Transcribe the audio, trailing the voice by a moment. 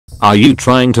Are you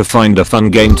trying to find a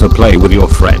fun game to play with your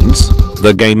friends?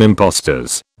 The game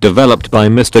Imposters, developed by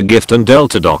Mr. Gift and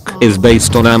Delta Doc, is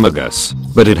based on Among Us,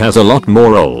 but it has a lot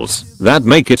more roles that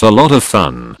make it a lot of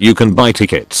fun. You can buy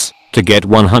tickets to get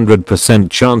 100%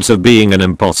 chance of being an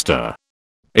imposter.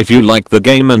 If you like the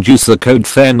game and use the code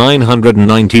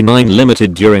Fer999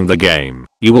 limited during the game,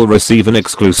 you will receive an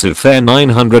exclusive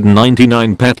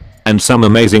Fer999 pet and some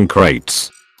amazing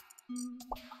crates.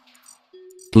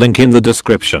 Link in the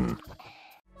description.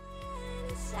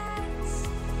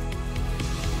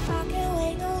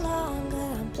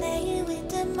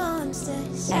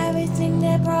 Everything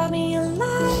that brought me alive.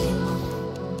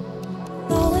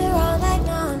 Going around like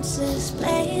monsters,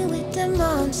 playing with the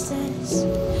monsters.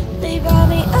 They brought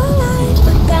me alive.